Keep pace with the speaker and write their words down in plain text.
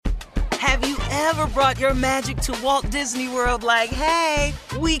Have you ever brought your magic to Walt Disney World like, hey,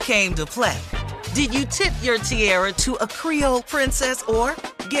 we came to play? Did you tip your tiara to a Creole princess or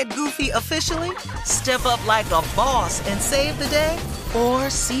get goofy officially? Step up like a boss and save the day? Or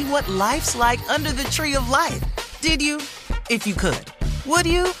see what life's like under the tree of life? Did you? If you could. Would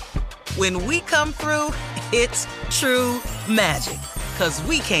you? When we come through, it's true magic. 'Cause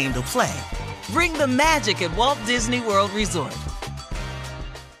we came to play. Bring the magic at Walt Disney World Resort.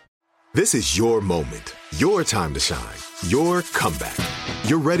 This is your moment, your time to shine, your comeback.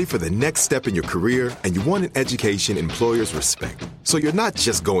 You're ready for the next step in your career, and you want an education employers respect. So you're not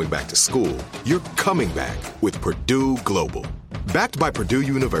just going back to school, you're coming back with Purdue Global. Backed by Purdue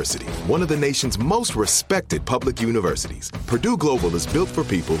University, one of the nation's most respected public universities, Purdue Global is built for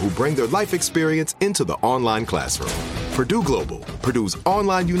people who bring their life experience into the online classroom. Purdue Global, Purdue's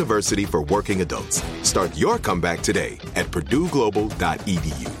online university for working adults. Start your comeback today at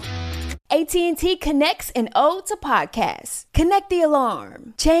purdueglobal.edu. AT&T connects an ode to podcasts. Connect the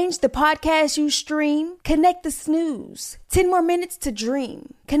alarm. Change the podcast you stream. Connect the snooze. 10 more minutes to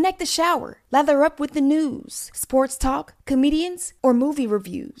dream. Connect the shower. Lather up with the news, sports talk, comedians, or movie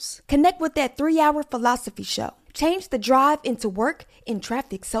reviews. Connect with that 3-hour philosophy show. Change the drive into work in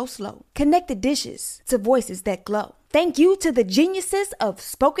traffic so slow. Connect the dishes to voices that glow. Thank you to the geniuses of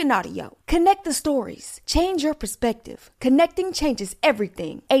spoken audio. Connect the stories. Change your perspective. Connecting changes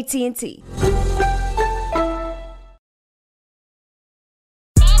everything. AT&T.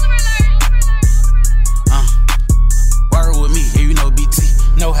 Word with me, yeah, you know BT.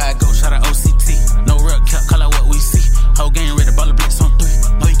 Know how it go, shout out OCT. No real cap, call out what we see. Whole game ready, ball of blitz on 3.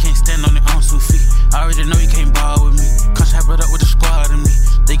 No, you can't stand on your own 2 feet. I already know you can't ball with me. Come strap it up with the squad and me.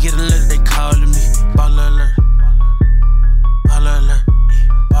 They get a letter, they calling me. Ball alert. Ball alert.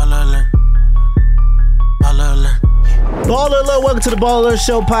 Ball alert. Ball alert. Ball Alert, welcome to the Ball Alert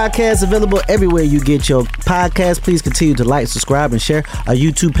Show podcast, available everywhere you get your podcast. Please continue to like, subscribe, and share our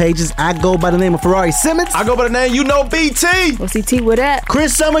YouTube pages. I go by the name of Ferrari Simmons. I go by the name, you know, BT. OCT with that.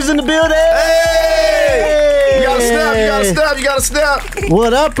 Chris Summers in the building. Hey! You gotta snap, you gotta snap, you gotta snap.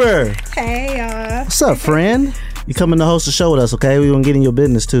 What upper? Hey, y'all. What's up, friend? You coming to host the show with us, okay? We're gonna get in your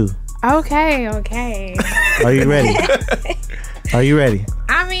business, too. Okay. Are you ready? Are you ready?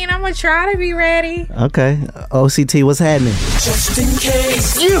 I mean, I'm gonna try to be ready. Okay. OCT, what's happening? Just in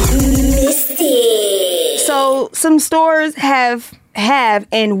case you missed it. So some stores have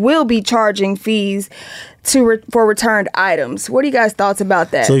and will be charging fees for returned items. What are you guys' thoughts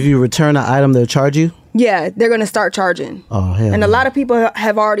about that? So if you return an item, they'll charge you? Yeah, they're going to start charging. Oh, hell. And a lot of people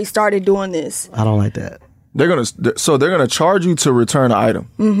have already started doing this. I don't like that. They're gonna charge you to return an item.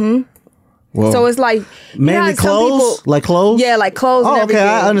 Mm-hmm. Well, so it's like mainly clothes, like clothes. Yeah, like clothes. Oh, and everything. okay,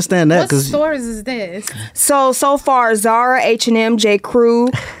 I understand that. What stores is this? So far, Zara, H&M, J. Crew,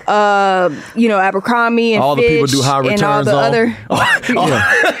 Abercrombie, and all the Fitch, people do high returns. And all the other. What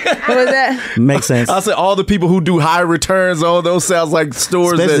was that? Makes sense. I said all the people who do high returns. Oh, those sounds like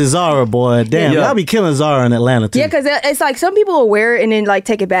stores. Especially Zara, boy. Damn, y'all be killing Zara in Atlanta too. Yeah, because it's like some people will wear it and then like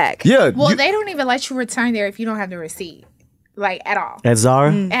take it back. Yeah. Well, they don't even let you return there if you don't have the receipt. Like at all. At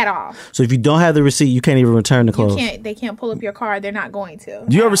Zara? At all. So if you don't have the receipt, you can't even return the clothes. They can't pull up your card. They're not going to.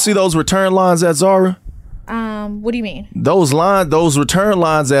 Do you ever see those return lines at Zara? What do you mean? Those return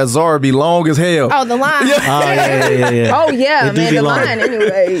lines at Zara be long as hell. Oh, the line. Yeah. Oh yeah, man, the line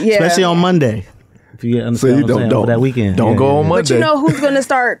anyway. Yeah. Especially on Monday. If you understand what I'm saying, over that weekend. Don't go on Monday. But you know who's going to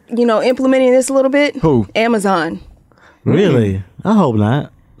start, implementing this a little bit? Who? Amazon. Really? I hope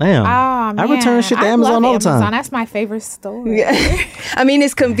not. Damn. Oh, man. I return shit to Amazon all the time. That's my favorite store. Yeah. I mean,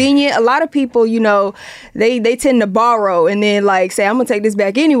 it's convenient. A lot of people, they tend to borrow and then say, I'm going to take this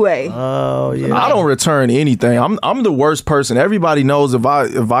back anyway. Oh, yeah. I don't return anything. I'm the worst person. Everybody knows if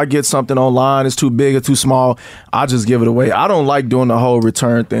I get something online, it's too big or too small, I just give it away. I don't like doing the whole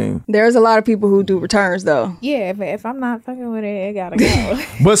return thing. There's a lot of people who do returns, though. Yeah, if I'm not fucking with it, it gotta go.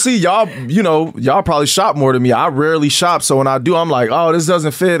 But see, y'all probably shop more than me. I rarely shop, so when I do, I'm like, oh, this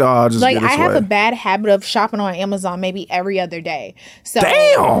doesn't fit. I'll just give this I have away. a bad habit of shopping on Amazon maybe every other day. So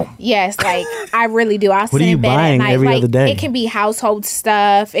damn. Yes, I really do. I'll what are you buying every other day? It can be household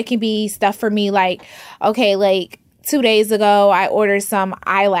stuff. It can be stuff for me 2 days ago, I ordered some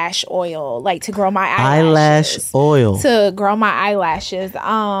eyelash oil, to grow my eyelashes. Eyelash oil. To grow my eyelashes.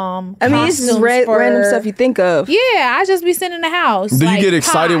 I mean, it's just random stuff you think of. Yeah, I just be sitting in the house. Do you get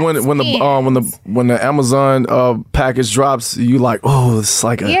excited when the Amazon package drops? You like, oh, it's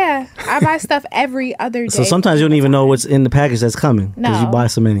like a... Yeah, I buy stuff every other day. So sometimes you don't even know what's in the package that's coming because you buy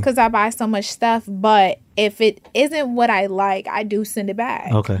so many. Because I buy so much stuff, but if it isn't what I like, I do send it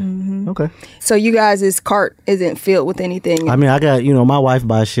back. Okay. Okay. So you guys' cart isn't filled with anything. I mean, I got, my wife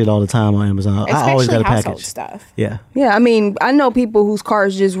buys shit all the time on Amazon. Especially I always got a household package. stuff. Yeah. Yeah, I mean, I know people whose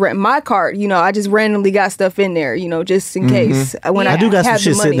cars just my cart, I just randomly got stuff in there, just in case. When I do got some have the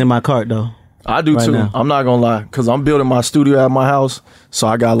shit sitting money. in my cart though. I do Right too. now. I'm not gonna lie, cause I'm building my studio at my house, so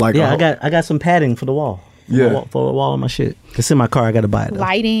I got like I got some padding for the wall. Yeah. For the wall on my shit. It's in my car. I got to buy it though.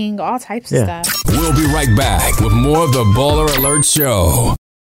 Lighting, all types of Yeah. stuff. We'll be right back with more of the Baller Alert Show.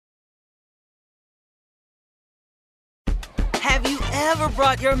 Have you ever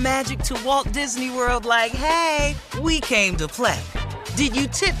brought your magic to Walt Disney World like, hey, we came to play? Did you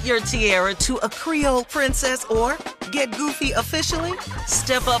tip your tiara to a Creole princess or get goofy officially?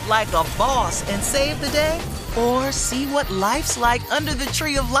 Step up like a boss and save the day? Or see what life's like under the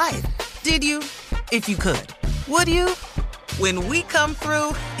tree of life? Did you? If you could. Would you? When we come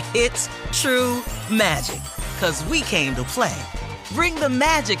through, it's true magic. 'Cause we came to play. Bring the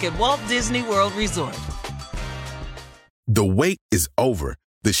magic at Walt Disney World Resort. The wait is over.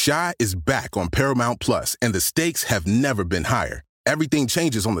 The Chi is back on Paramount Plus, and the stakes have never been higher. Everything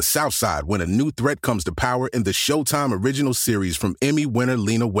changes on the South Side when a new threat comes to power in the Showtime original series from Emmy winner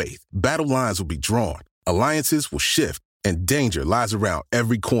Lena Waithe. Battle lines will be drawn, alliances will shift, and danger lies around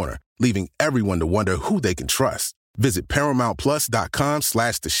every corner, leaving everyone to wonder who they can trust. Visit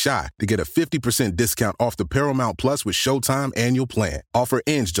ParamountPlus.com/The Chi to get a 50% discount off the Paramount Plus with Showtime annual plan. Offer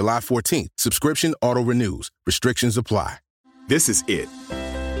ends July 14th. Subscription auto-renews. Restrictions apply. This is it.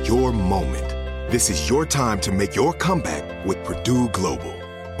 Your moment. This is your time to make your comeback with Purdue Global.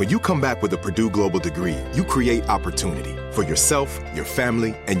 When you come back with a Purdue Global degree, you create opportunity for yourself, your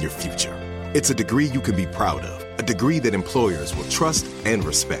family, and your future. It's a degree you can be proud of, a degree that employers will trust and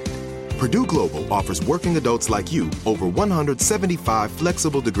respect. Purdue Global offers working adults like you over 175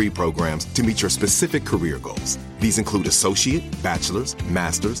 flexible degree programs to meet your specific career goals. These include associate, bachelor's,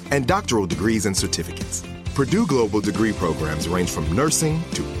 master's, and doctoral degrees and certificates. Purdue Global degree programs range from nursing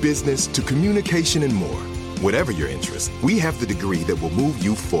to business to communication and more. Whatever your interest, we have the degree that will move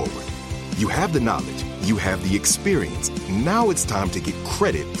you forward. You have the knowledge, you have the experience. Now it's time to get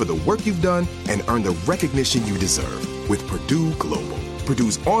credit for the work you've done and earn the recognition you deserve with Purdue Global,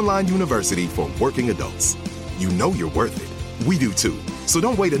 Purdue's online university for working adults. You know you're worth it. We do too. So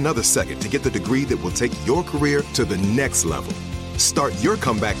don't wait another second to get the degree that will take your career to the next level. Start your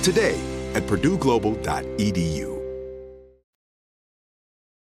comeback today at purdueglobal.edu.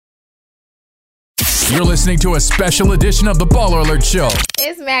 You're listening to a special edition of the Baller Alert Show.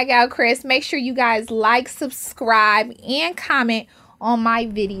 It's MadGirlKris. Make sure you guys like, subscribe, and comment on my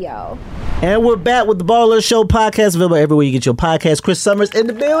video. And we're back with the Baller Show podcast, available everywhere you get your podcast. Chris Summers in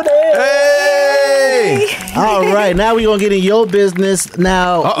the building. Hey! All right, now we're going to get in your business.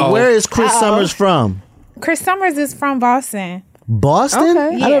 Now, where is Chris Summers from? Chris Summers is from Boston. Boston?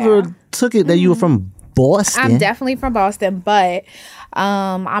 Okay. I never took it that you were from Boston. I'm definitely from Boston, but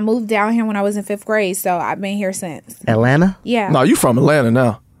I moved down here when I was in 5th grade, so I've been here since. Atlanta? Yeah. No, you from Atlanta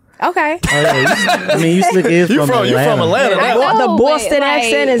now. Okay. Oh, yeah, you slick is You from from Atlanta I now. know, The Boston but, like,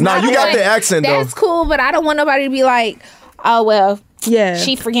 accent is No, not you got right. the accent though. That's cool, but I don't want nobody to be like, oh, well, Yeah.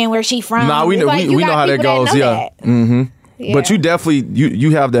 she forgetting where she from. Nah, we know Like, you we know got how that people goes. know Yeah. that. Mm-hmm. Yeah. But you definitely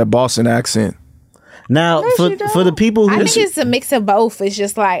you have that Boston accent. Now, for the people who I think it's a mix of both. It's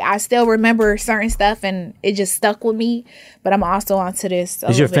just like I still remember certain stuff and it just stuck with me. But I'm also onto this.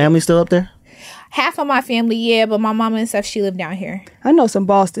 is your family still up there? Half of my family, yeah, but my mama and stuff, she lived down here. I know some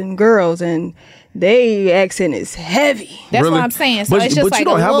Boston girls, and they accent is heavy. That's Really? what I'm saying. So But, it's just but like you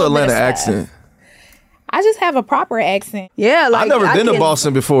don't a have an little bit Atlanta of stuff. accent. I just have a proper accent. Yeah, like I've never been to can-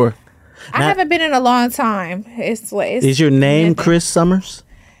 Boston before. I haven't been in a long time. It's Is your name Chris Summers?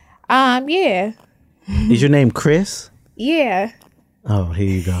 Yeah, Is your name Chris? yeah, Oh, here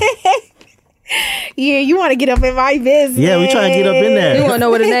you go. yeah. You want to get up in my business? Yeah, we trying to get up in You there. want to know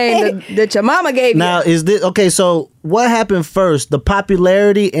what the name that your mama gave Now, you? is this okay? So, what happened first? The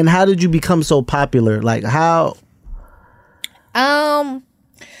popularity, and how did you become so popular? Like how?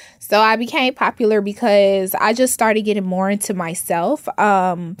 So I became popular because I just started getting more into myself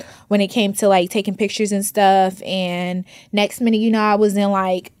when it came to like taking pictures and stuff. And next minute, you know, I was in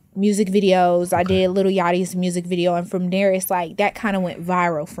like music videos. I did Lil Yachty's music video. And from there, it's like that kind of went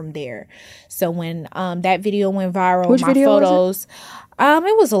viral from there. So when that video went viral, Which my video was it? photos,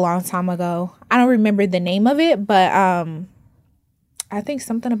 it was a long time ago. I don't remember the name of it, but I think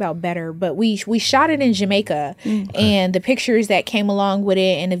something about better, but we shot it in Jamaica, and the pictures that came along with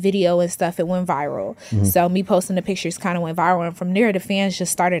it and the video and stuff, it went viral. So me posting the pictures kind of went viral, and from there the fans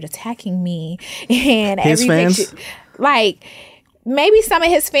just started attacking me and His every fans? picture, like maybe some of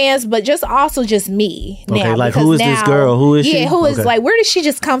his fans, but just also just me. Okay, now, like who is this girl? Who is she? Yeah, who is Okay. like, where did she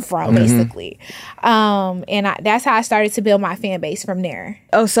just come from, basically? That's how I started to build my fan base from there.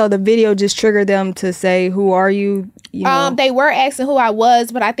 Oh, so the video just triggered them to say, who are you? You know? They were asking who I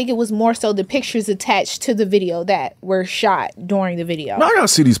was, but I think it was more so the pictures attached to the video that were shot during the video. No, I gotta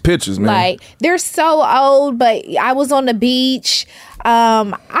see these pictures, man. Like, they're so old, but I was on the beach.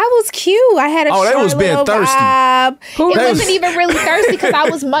 I was cute. I had a they short was being little thirsty. vibe. It They wasn't was- even really thirsty because I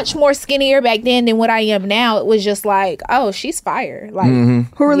was much more skinnier back then than what I am now. It was just like, oh, she's fire. Like,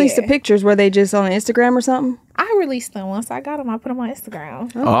 Who released yeah. the pictures? Were they just on Instagram or something? I released them once I got them. I put them on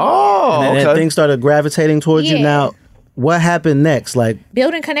Instagram. Oh, And then okay. things started gravitating towards you. Yeah. Now, what happened next? Like,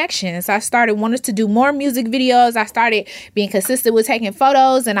 Building connections. I started wanting to do more music videos. I started being consistent with taking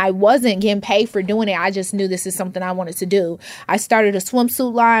photos, and I wasn't getting paid for doing it. I just knew this is something I wanted to do. I started a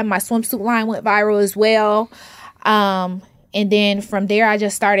swimsuit line. My swimsuit line went viral as well. And then from there, I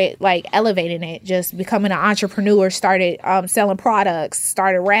just started like elevating it, just becoming an entrepreneur, started selling products,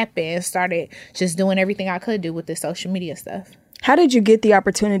 started rapping, started just doing everything I could do with the social media stuff. How did you get the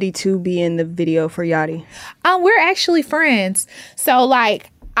opportunity to be in the video for Yachty? We're actually friends. So like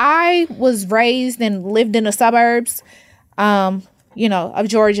I was raised and lived in the suburbs, of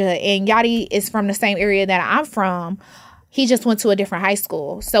Georgia, and Yachty is from the same area that I'm from. He just went to a different high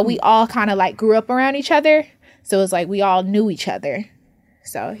school. So we all kind of like grew up around each other. So it was like we all knew each other.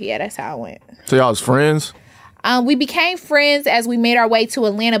 So yeah, that's how it went. So y'all was friends? We became friends as we made our way to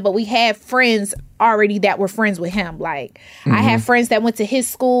Atlanta, but we had friends already that were friends with him. Like, I had friends that went to his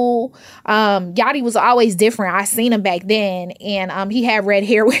school. Yachty was always different. I seen him back then, and he had red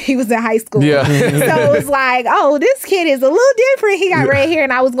hair when he was in high school. Yeah. So it was like, oh, this kid is a little different. He got red hair,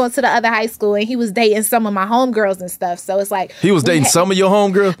 and I was going to the other high school, and he was dating some of my homegirls and stuff. So it's like... He was dating some of your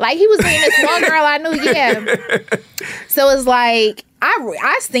homegirls? Like, he was dating this one girl I knew, yeah. So it's like...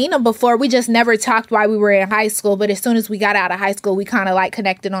 I seen him before. We just never talked while we were in high school. But as soon as we got out of high school, we kind of like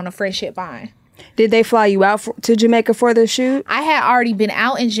connected on a friendship bond. Did they fly you out to Jamaica for the shoot? I had already been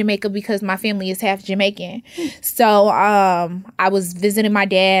out in Jamaica because my family is half Jamaican. So I was visiting my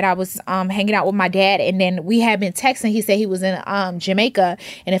dad. I was hanging out with my dad. And then we had been texting. He said he was in Jamaica.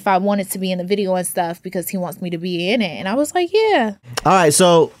 And if I wanted to be in the video and stuff because he wants me to be in it. And I was like, yeah. all right,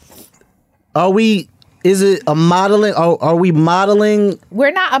 so is it a modeling? Are we modeling? We're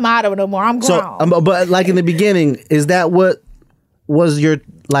not a model no more. I'm grown. So, but like in the beginning, is that what was your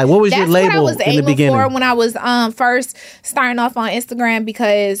like? What was your label what I was in the aiming beginning? for when I was first starting off on Instagram,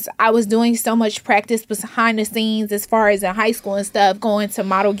 because I was doing so much practice behind the scenes as far as in high school and stuff, going to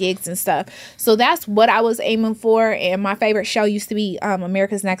model gigs and stuff. So that's what I was aiming for. And my favorite show used to be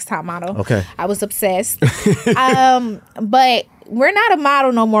America's Next Top Model. Okay. I was obsessed. But we're not a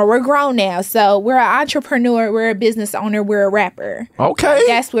model no more. We're grown now. So we're an entrepreneur. We're a business owner. We're a rapper. Okay.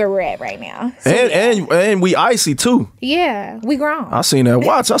 That's where we're at right now. So, And we icy too. yeah, we grown. I seen that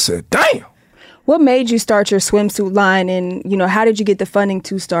watch. I said, damn. What made you start your swimsuit line, and how did you get the funding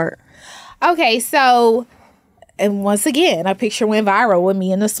to start? Okay, so, and once again, a picture went viral with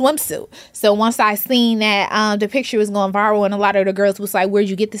me in the swimsuit. So once I seen that the picture was going viral, and a lot of the girls was like, where'd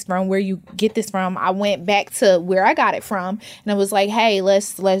you get this from? Where you get this from? I went back to where I got it from, and I was like, hey,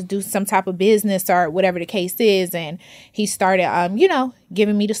 let's do some type of business or whatever the case is. And he started,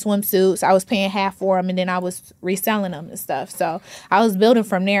 giving me the swimsuits. I was paying half for them, and then I was reselling them and stuff. So I was building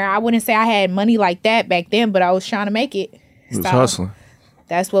from there. I wouldn't say I had money like that back then, but I was trying to make it. He was hustling.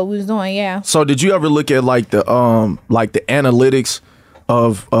 That's what we was doing, yeah. So did you ever look at like the analytics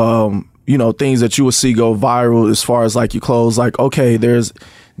of things that you would see go viral as far as like your clothes? Like, okay, there's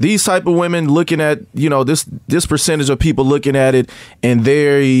these type of women looking at this percentage of people looking at it, and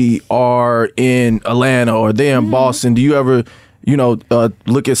they are in Atlanta or they're in Boston. Do you ever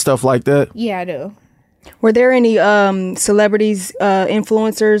look at stuff like that? Yeah, I do. Were there any celebrities,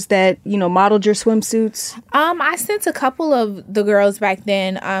 influencers that, modeled your swimsuits? I sent a couple of the girls back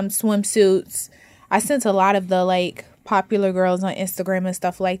then swimsuits. I sent a lot of the like popular girls on Instagram and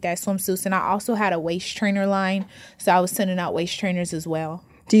stuff like that swimsuits, and I also had a waist trainer line, so I was sending out waist trainers as well.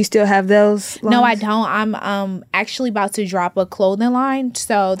 Do you still have those lines? No, I don't. I'm actually about to drop a clothing line,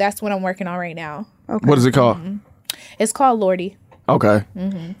 so that's what I'm working on right now. Okay. What is it called? It's called Lordy. Okay.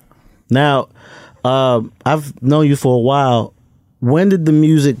 Now, I've known you for a while. When did the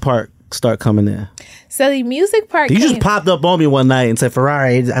music part start coming in? So the music part You just popped up on me one night and said,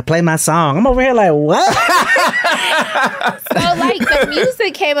 Ferrari, I play my song. I'm over here like, what? So like the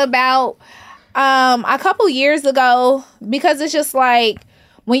music came about a couple years ago, because it's just like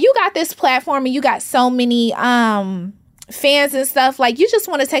when you got this platform and you got so many fans and stuff, like you just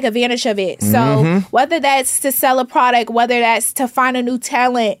want to take advantage of it. So whether that's to sell a product, whether that's to find a new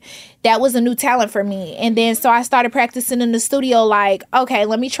talent, that was a new talent for me. And then so I started practicing in the studio, like, okay,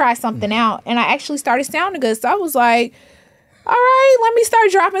 let me try something out. And I actually started sounding good. So I was like, all right, let me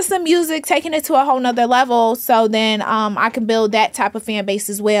start dropping some music, taking it to a whole nother level. So then I can build that type of fan base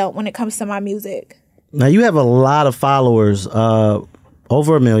as well when it comes to my music. Now you have a lot of followers, over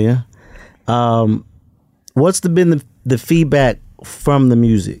 1 million. What's been the feedback from the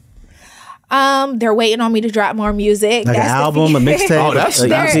music? They're waiting on me to drop more music. Like an album, a mixtape. Oh, that's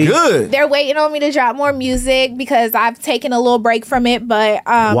good. They're waiting on me to drop more music because I've taken a little break from it. But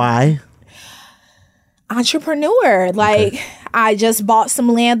why? Entrepreneur. Like, I just bought some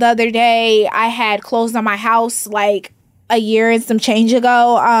land the other day. I had closed on my house like a year and some change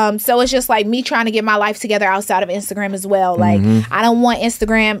ago. So it's just like me trying to get my life together outside of Instagram as well. Like, I don't want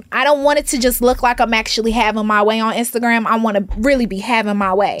Instagram. I don't want it to just look like I'm actually having my way on Instagram. I want to really be having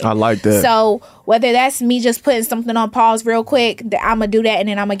my way. I like that. So whether that's me just putting something on pause real quick, I'm going to do that and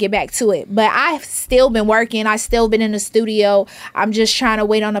then I'm going to get back to it. But I've still been working. I've still been in the studio. I'm just trying to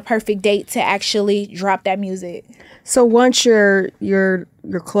wait on a perfect date to actually drop that music. So once your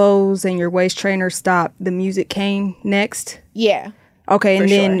clothes and your waist trainer stopped, the music came next? Yeah. Okay, and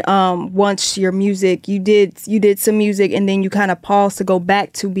then sure. Once your music, you did some music, and then you kind of paused to go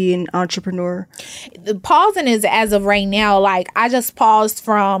back to being an entrepreneur. The pausing is as of right now. Like, I just paused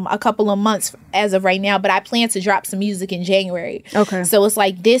from a couple of months as of right now, but I plan to drop some music in January. Okay. So it's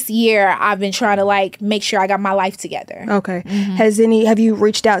like this year I've been trying to like make sure I got my life together. Okay. Have you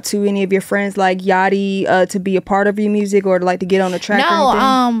reached out to any of your friends like Yachty to be a part of your music or to like to get on the track?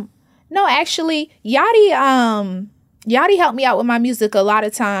 No, actually, Yachty helped me out with my music a lot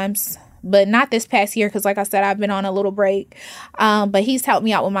of times, but not this past year because, like I said, I've been on a little break. But he's helped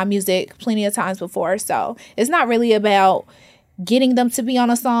me out with my music plenty of times before. So it's not really about getting them to be on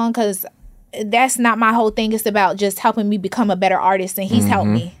a song because that's not my whole thing. It's about just helping me become a better artist, and he's helped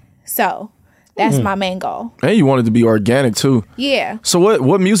me. So that's my main goal. And you wanted to be organic, too. Yeah. So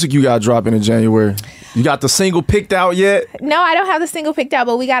what music you got dropping in January? You got the single picked out yet? No, I don't have the single picked out,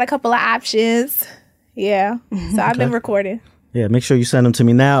 but we got a couple of options. Yeah. So I've been recording. Yeah, make sure you send them to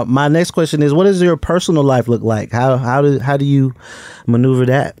me. Now, my next question is, what does your personal life look like? How do you maneuver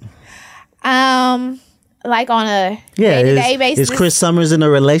that? Like on a day-to-day basis. Is Kris Summers in a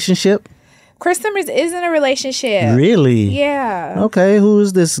relationship? Kris Summers is in a relationship. Really? Yeah. Okay, who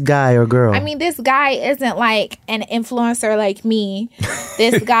is this guy or girl? I mean, this guy isn't like an influencer like me.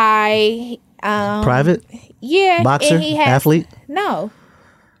 This guy... Private? Yeah. Boxer? Athlete? No.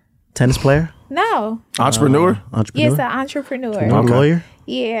 Tennis player? No. Entrepreneur? Yes, an entrepreneur. A lawyer?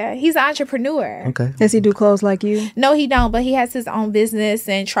 Yeah, he's an entrepreneur. Okay. Does he do clothes like you? No, he don't, but he has his own business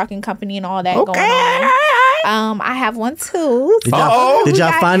and trucking company and all that going on. I have one too. Did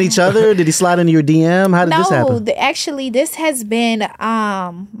y'all find each other? Did he slide into your DM? How did this happen? No, actually, this has been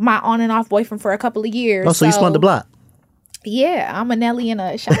my on and off boyfriend for a couple of years. Oh, so you spun the block. Yeah, I'm a Nelly and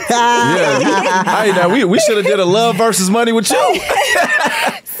a Shanti. Hey, now we should have did a love versus money with you.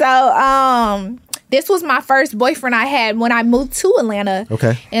 So, this was my first boyfriend I had when I moved to Atlanta.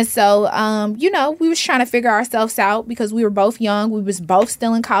 Okay. And so, we was trying to figure ourselves out because we were both young. We was both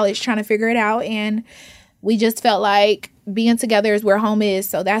still in college trying to figure it out. And we just felt like being together is where home is.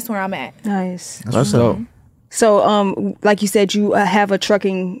 So that's where I'm at. Nice. That's dope. So, like you said, you have a truck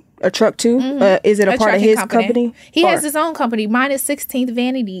too? Is it a part of his company? He has his own company. Mine is 16th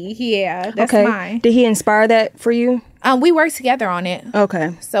Vanity. Yeah, that's mine. Did he inspire that for you? We work together on it.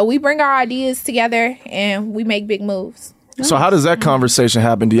 Okay. So we bring our ideas together and we make big moves. So how does that conversation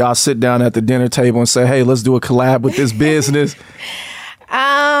happen? Do y'all sit down at the dinner table and say, hey, let's do a collab with this business?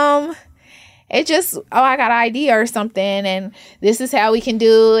 It just, I got an idea or something, and this is how we can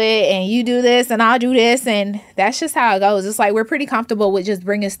do it, and you do this, and I'll do this, and that's just how it goes. It's like we're pretty comfortable with just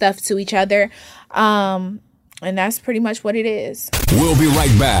bringing stuff to each other, and that's pretty much what it is. We'll be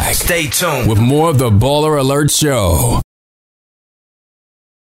right back. Stay tuned with more of the Baller Alert Show.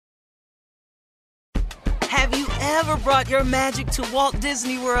 Have you ever brought your magic to Walt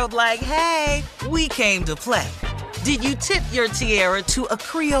Disney World like, hey, we came to play? Did you tip your tiara to a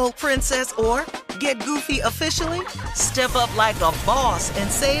Creole princess or get goofy officially? Step up like a boss and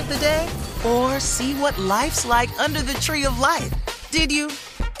save the day? Or see what life's like under the tree of life? Did you?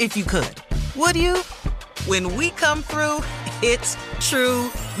 If you could. Would you? When we come through, it's true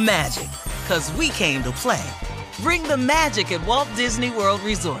magic. 'Cause we came to play. Bring the magic at Walt Disney World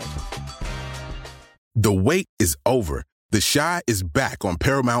Resort. The wait is over. The Chi is back on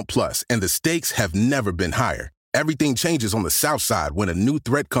Paramount Plus, and the stakes have never been higher. Everything changes on the South Side when a new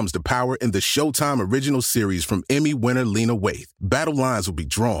threat comes to power in the Showtime original series from Emmy winner Lena Waithe. Battle lines will be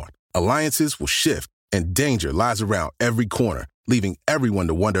drawn, alliances will shift, and danger lies around every corner, leaving everyone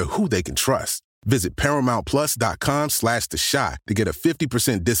to wonder who they can trust. Visit ParamountPlus.com/The Chi to get a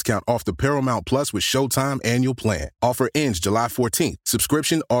 50% discount off the Paramount Plus with Showtime annual plan. Offer ends July 14th.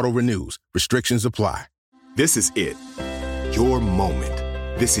 Subscription auto-renews. Restrictions apply. This is it. Your moment.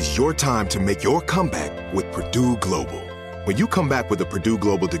 This is your time to make your comeback with Purdue Global. When you come back with a Purdue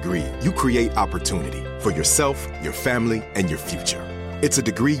Global degree, you create opportunity for yourself, your family, and your future. It's a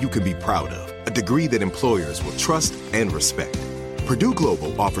degree you can be proud of, a degree that employers will trust and respect. Purdue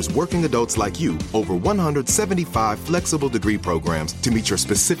Global offers working adults like you over 175 flexible degree programs to meet your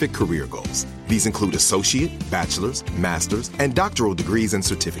specific career goals. These include associate, bachelor's, master's, and doctoral degrees and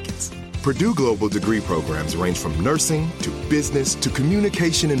certificates. Purdue Global degree programs range from nursing to business to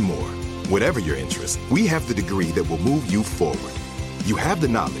communication and more. Whatever your interest, we have the degree that will move you forward. You have the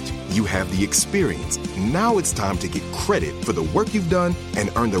knowledge, you have the experience. Now it's time to get credit for the work you've done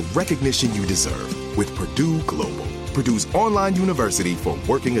and earn the recognition you deserve with Purdue Global, Purdue's online university for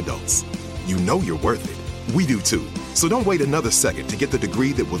working adults. You know you're worth it. We do too. So don't wait another second to get the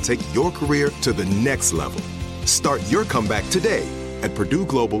degree that will take your career to the next level. Start your comeback today at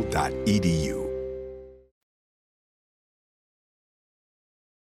purdueglobal.edu.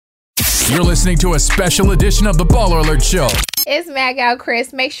 You're listening to a special edition of the Baller Alert Show. It's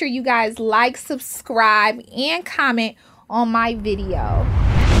MadGirlKris. Make sure you guys like, subscribe, and comment on my video.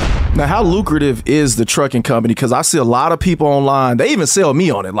 Now, how lucrative is the trucking company? Because I see a lot of people online. They even sell me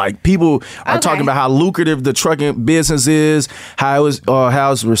on it. Like, people are talking about how lucrative the trucking business is, how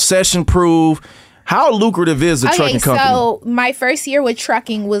it's recession proof. How lucrative is the trucking company? So my first year with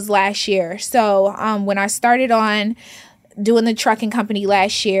trucking was last year. So when I started on doing the trucking company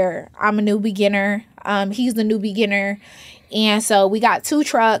last year, I'm a new beginner. He's the new beginner. And so we got 2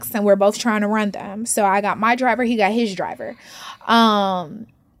 trucks and we're both trying to run them. So I got my driver, he got his driver.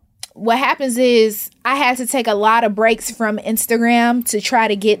 What happens is I had to take a lot of breaks from Instagram to try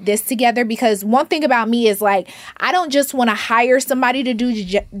to get this together, because one thing about me is, like, I don't just want to hire somebody to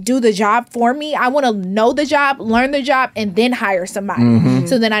do the job for me. I want to know the job, learn the job, and then hire somebody. Mm-hmm.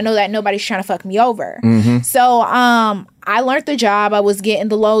 So then I know that nobody's trying to fuck me over. Mm-hmm. So I learned the job. I was getting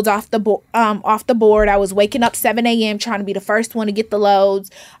the loads off the board. I was waking up 7 a.m. trying to be the first one to get the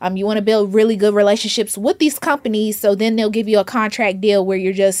loads. You want to build really good relationships with these companies, so then they'll give you a contract deal where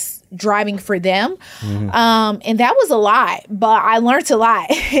you're just driving for them. Mm-hmm. And that was a lot, but I learned a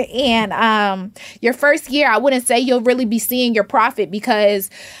lot. And your first year, I wouldn't say you'll really be seeing your profit, because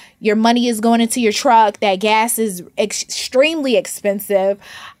your money is going into your truck. That gas is extremely expensive.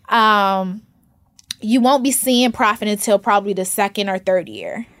 You won't be seeing profit until probably the 2nd or 3rd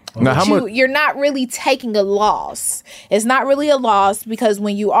year. Now, you're not really taking a loss. It's not really a loss, because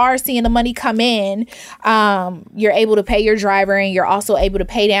when you are seeing the money come in, you're able to pay your driver, and you're also able to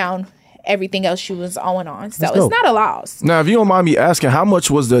pay down everything else you was owing on. So it's not a loss. Now, if you don't mind me asking, how much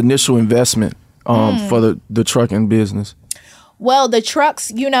was the initial investment for the trucking business? Well, the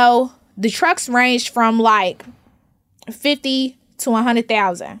trucks ranged from like 50 to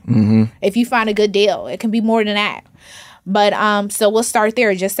 100,000. Mm-hmm. If you find a good deal, it can be more than that. But so we'll start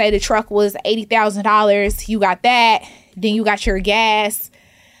there. Just say the truck was $80,000. You got that. Then you got your gas.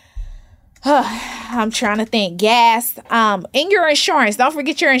 I'm trying to think. Gas. And your insurance. Don't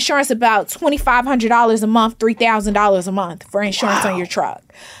forget your insurance. About $2,500 a month, $3,000 a month for insurance on your truck.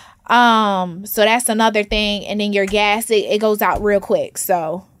 So that's another thing. And then your gas, it goes out real quick.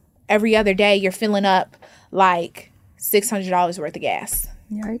 So every other day you're filling up like $600 worth of gas.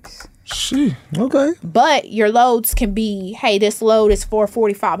 Yikes. Shit. Okay. But your loads can be, hey, this load is for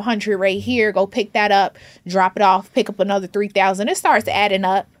 $4,500 right here. Go pick that up, drop it off, pick up another $3,000. It starts adding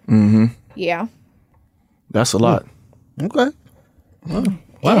up. Mm-hmm. Yeah. That's a lot. Okay.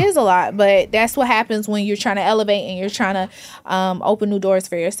 Wow. It is a lot, but that's what happens when you're trying to elevate and you're trying to open new doors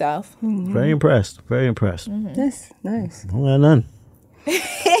for yourself. Mm-hmm. Very impressed. Very impressed. Mm-hmm. That's nice. Well none.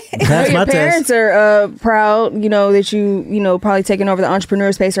 Your parents are proud, that you probably taking over the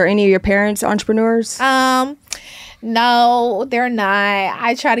entrepreneur space. Are any of your parents entrepreneurs? No, they're not.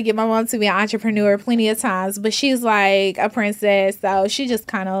 I try to get my mom to be an entrepreneur plenty of times, but she's like a princess, so she just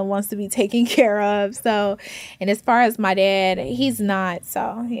kind of wants to be taken care of. So, and as far as my dad, he's not.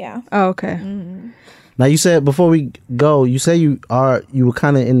 So, yeah. Oh, okay. Mm-hmm. Now, you said before we go, you say you were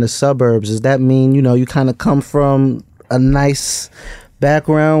kind of in the suburbs. Does that mean you kind of come from a nice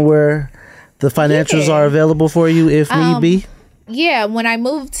background where the financials are available for you if need be? Yeah, when I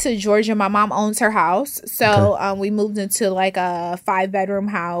moved to Georgia, my mom owns her house. So we moved into like a 5-bedroom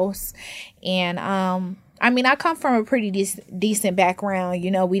house. And I mean, I come from a pretty decent background.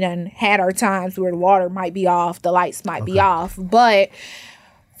 You know, we done had our times where the water might be off, the lights might be off, but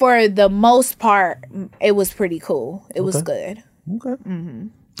for the most part, it was pretty cool. It was good. Okay. Mm-hmm.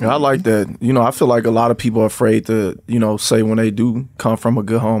 I like that. You know, I feel like a lot of people are afraid to, you know, say when they do come from a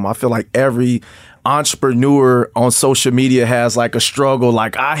good home. I feel like every entrepreneur on social media has like a struggle.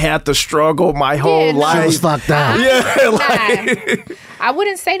 Like, I had to struggle my whole life. It was fucked up. I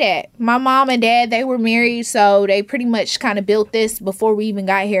wouldn't say that. My mom and dad, they were married, so they pretty much kind of built this before we even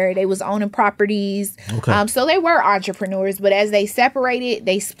got here. They was owning properties. Okay. So they were entrepreneurs, but as they separated,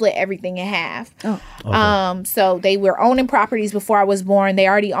 they split everything in half. Oh. Okay. So they were owning properties before I was born. They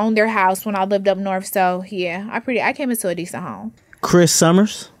already owned their house when I lived up north. So yeah, I came into a decent home. Kris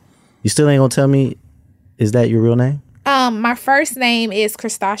Summers? You still ain't gonna tell me, is that your real name? My first name is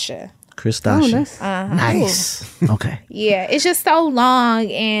Kristasha. Kristasha. Nice. Okay. Yeah, it's just so long,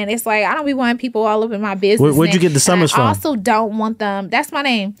 and it's like I don't be wanting people all up in my business. Where'd you get the Summers from? I also don't want them. That's my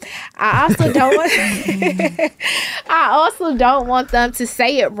name. I also don't want. I also don't want them to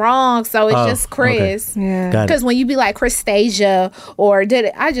say it wrong, so it's just Kris. Okay. Yeah. Because when you be like Kristasia or did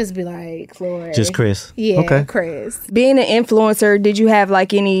it, I just be like Lord. Just Kris. Yeah. Okay. Kris. Being an influencer, did you have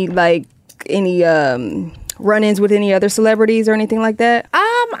like any run-ins with any other celebrities or anything like that?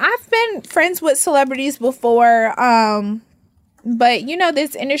 I've been friends with celebrities before, but you know,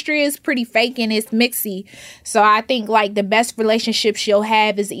 this industry is pretty fake and it's mixy. So I think like the best relationships you'll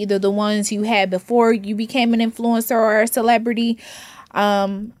have is either the ones you had before you became an influencer or a celebrity,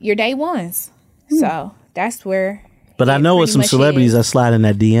 your day ones. So that's where. But I know with some celebrities that slide in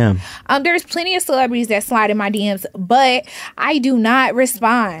that DM. There's plenty of celebrities that slide in my DMs, but I do not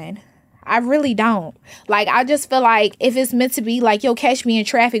respond. I really don't. Like, I just feel like if it's meant to be, like, you'll catch me in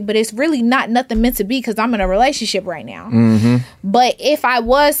traffic, but it's really nothing meant to be because I'm in a relationship right now. Mm-hmm. But if I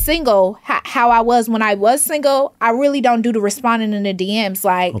was single, how I was when I was single, I really don't do the responding in the DMs.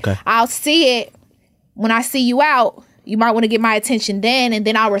 Like, I'll see it when I see you out. You might want to get my attention then, and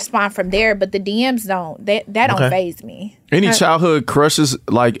then I'll respond from there. But the DMs don't. That don't faze me. Any childhood crushes,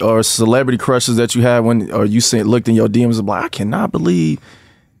 like, or celebrity crushes that you had when, or you looked in your DMs and like, I cannot believe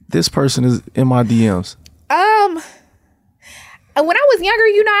this person is in my DMs? When I was younger,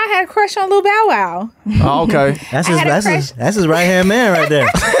 you know, I had a crush on Lil Bow Wow. Oh, okay. That's his right hand man right there.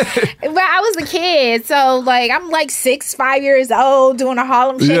 But I was a kid, so like I'm like 5 years old doing a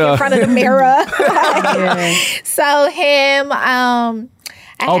Harlem Shake in front of the mirror. So him,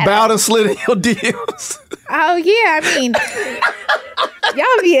 Bowden slid in your DMs. Oh yeah, I mean,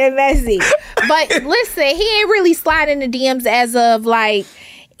 y'all being messy. But listen, he ain't really sliding the DMs as of like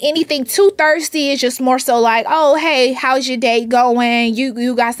anything too thirsty. It's just more so like, oh, hey, how's your day going?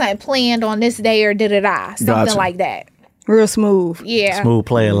 You got something planned on this day or da-da-da. Something like that. Real smooth. Yeah. Smooth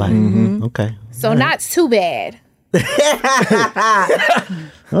player like. Mm-hmm. Okay. So not too bad.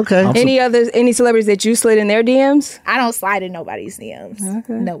 Okay. Any celebrities that you slid in their DMs? I don't slide in nobody's DMs.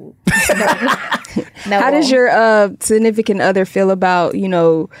 Okay. No. How does your significant other feel about, you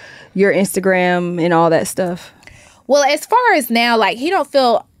know, your Instagram and all that stuff? Well, as far as now, like he don't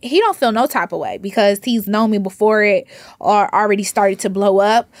feel no type of way because he's known me before it or already started to blow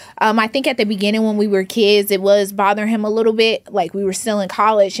up. I think at the beginning when we were kids, it was bothering him a little bit. Like we were still in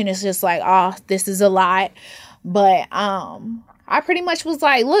college and it's just like, oh, this is a lot. But I pretty much was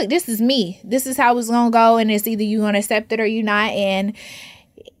like, look, this is me. This is how it's going to go. And it's either you're going to accept it or you're not. And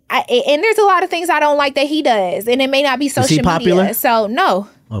there's a lot of things I don't like that he does. And it may not be social media. Popular? So, no.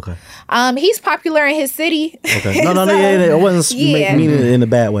 Okay. He's popular in his city. Okay. No, it wasn't meaning it in a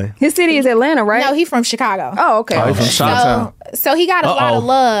bad way. His city is Atlanta, right? No, he's from Chicago. Oh, okay. Oh, he's from Chi-Town. So he got a lot of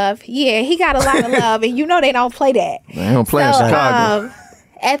love. Yeah, he got a lot of love. And you know they don't play that. They don't play in Chicago.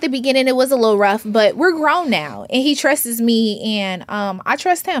 At the beginning, it was a little rough, but we're grown now. And he trusts me, and I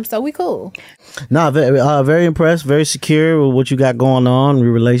trust him, so we cool. No, very impressed, very secure with what you got going on,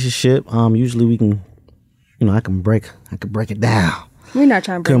 your relationship. Usually we can, you know, I can break it down. We're not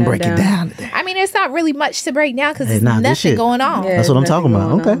trying to break it down today. I mean, it's not really much to break down because there's nothing going on. Yeah, that's what I'm talking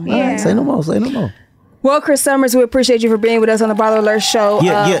about. Okay. Yeah. All right. Say no more. Well, Kris Summers, we appreciate you for being with us on the Baller Alert Show.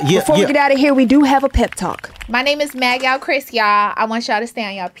 Before we get out of here, we do have a pep talk. My name is MadGirlKris, y'all. I want y'all to stay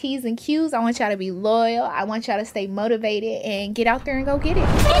on y'all P's and Q's. I want y'all to be loyal. I want y'all to stay motivated and get out there and go get it.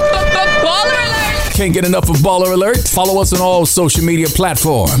 Baller Alert! Can't get enough of Baller Alert? Follow us on all social media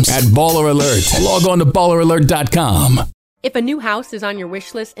platforms at Baller Alert. Log on to balleralert.com. If a new house is on your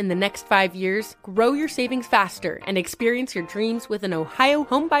wish list in the next 5 years, grow your savings faster and experience your dreams with an Ohio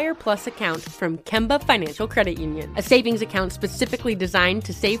Homebuyer Plus account from Kemba Financial Credit Union. A savings account specifically designed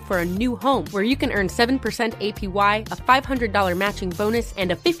to save for a new home, where you can earn 7% APY, a $500 matching bonus,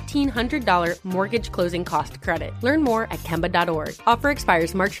 and a $1,500 mortgage closing cost credit. Learn more at Kemba.org. Offer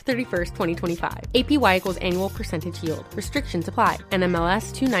expires March 31st, 2025. APY equals annual percentage yield. Restrictions apply.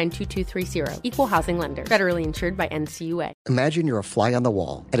 NMLS 292230. Equal housing lender. Federally insured by NCUA. Imagine you're a fly on the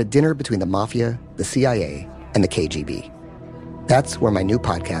wall at a dinner between the mafia, the CIA, and the KGB. That's where my new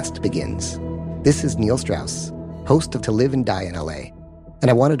podcast begins. This is Neil Strauss, host of To Live and Die in LA, and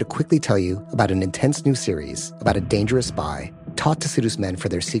I wanted to quickly tell you about an intense new series about a dangerous spy taught to seduce men for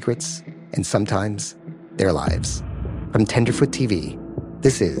their secrets and sometimes their lives. From Tenderfoot TV,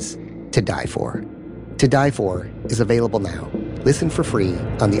 this is To Die For. To Die For is available now. Listen for free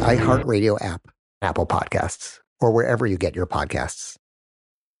on the iHeartRadio app, Apple Podcasts, or wherever you get your podcasts.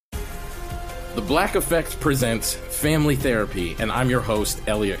 The Black Effect presents Family Therapy, and I'm your host,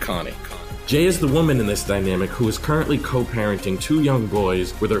 Elliot Connie. Jay is the woman in this dynamic who is currently co-parenting 2 young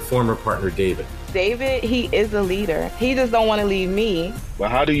boys with her former partner, David. David, he is a leader. He just don't want to leave me.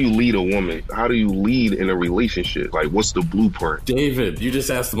 But how do you lead a woman? How do you lead in a relationship? Like, what's the blueprint? David, you just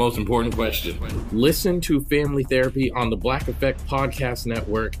asked the most important question. Listen to Family Therapy on the Black Effect Podcast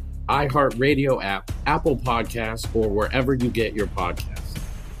Network, iHeartRadio app, Apple Podcasts, or wherever you get your podcasts.